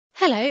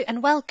Hello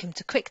and welcome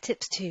to Quick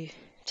Tips 2.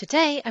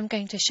 Today I'm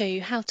going to show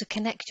you how to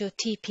connect your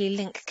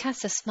TP-LINK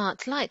Kasa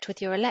smart light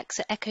with your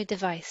Alexa Echo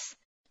device.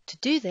 To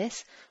do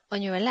this,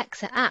 on your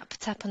Alexa app,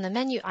 tap on the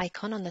menu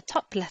icon on the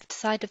top left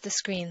side of the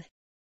screen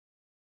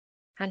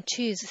and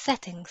choose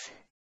Settings.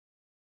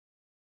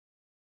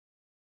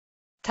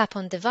 Tap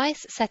on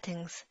Device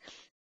Settings.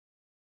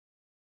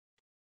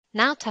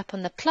 Now tap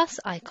on the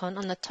plus icon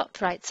on the top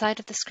right side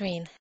of the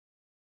screen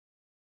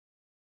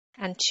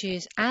and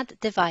choose Add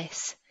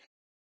Device.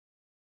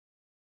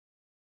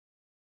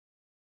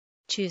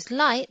 Choose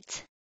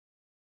Light,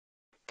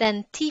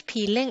 then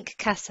TP-LINK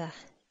Kasa.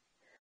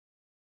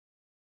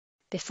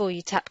 Before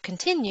you tap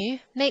Continue,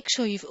 make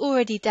sure you've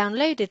already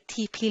downloaded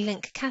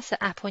TP-LINK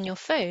Kasa app on your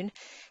phone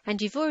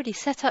and you've already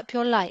set up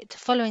your light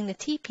following the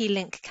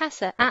TP-LINK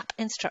Kasa app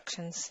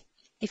instructions.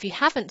 If you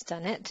haven't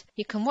done it,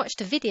 you can watch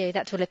the video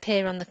that will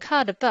appear on the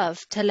card above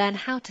to learn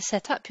how to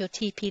set up your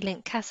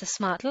TP-LINK Kasa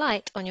smart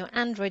light on your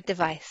Android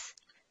device.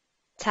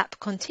 Tap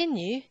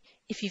Continue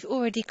if you've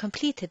already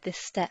completed this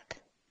step.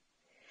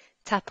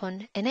 Tap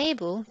on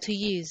Enable to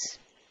use.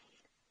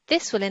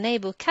 This will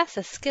enable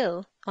Kasa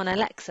skill on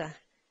Alexa.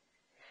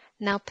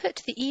 Now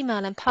put the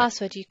email and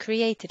password you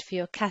created for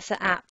your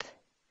Kasa app.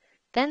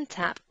 Then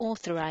tap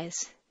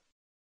Authorize.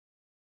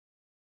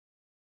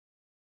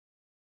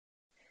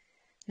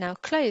 Now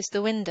close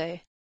the window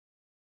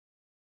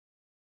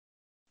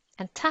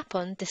and tap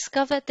on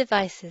Discover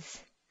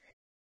Devices.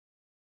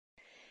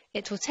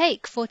 It will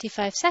take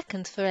 45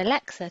 seconds for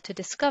Alexa to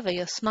discover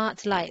your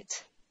smart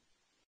light.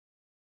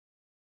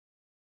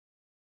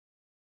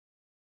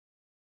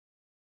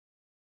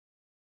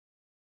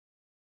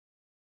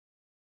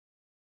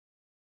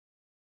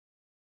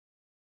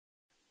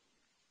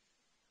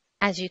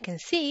 As you can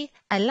see,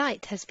 a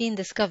light has been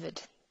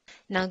discovered.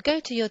 Now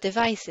go to your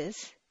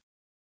devices,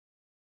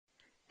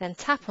 then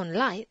tap on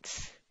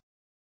Lights.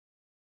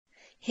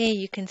 Here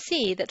you can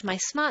see that my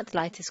smart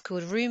light is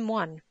called Room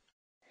 1.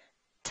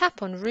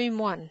 Tap on Room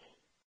 1.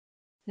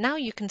 Now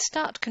you can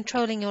start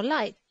controlling your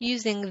light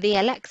using the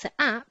Alexa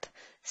app,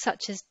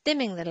 such as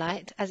dimming the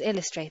light as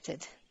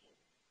illustrated.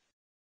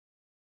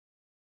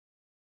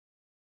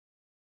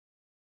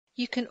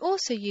 You can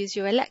also use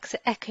your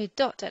Alexa Echo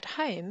Dot at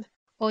home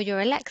or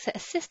your Alexa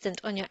Assistant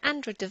on your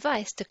Android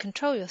device to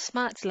control your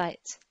smart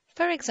light.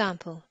 For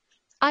example,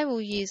 I will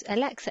use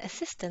Alexa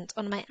Assistant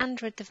on my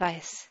Android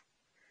device.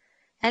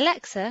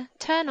 Alexa,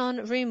 turn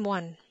on Room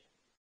 1.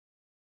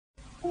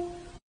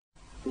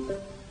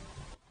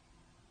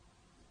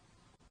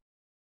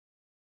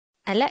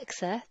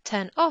 Alexa,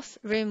 turn off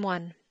Room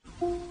 1.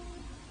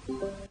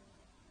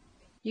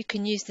 You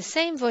can use the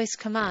same voice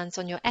commands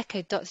on your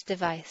Echo Dot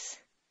device.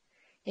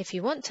 If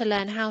you want to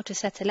learn how to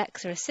set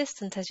Alexa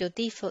Assistant as your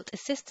default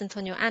assistant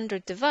on your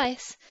Android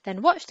device,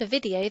 then watch the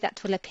video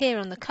that will appear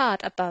on the card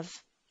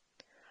above.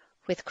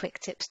 With Quick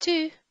Tips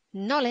 2,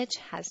 knowledge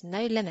has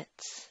no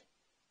limits.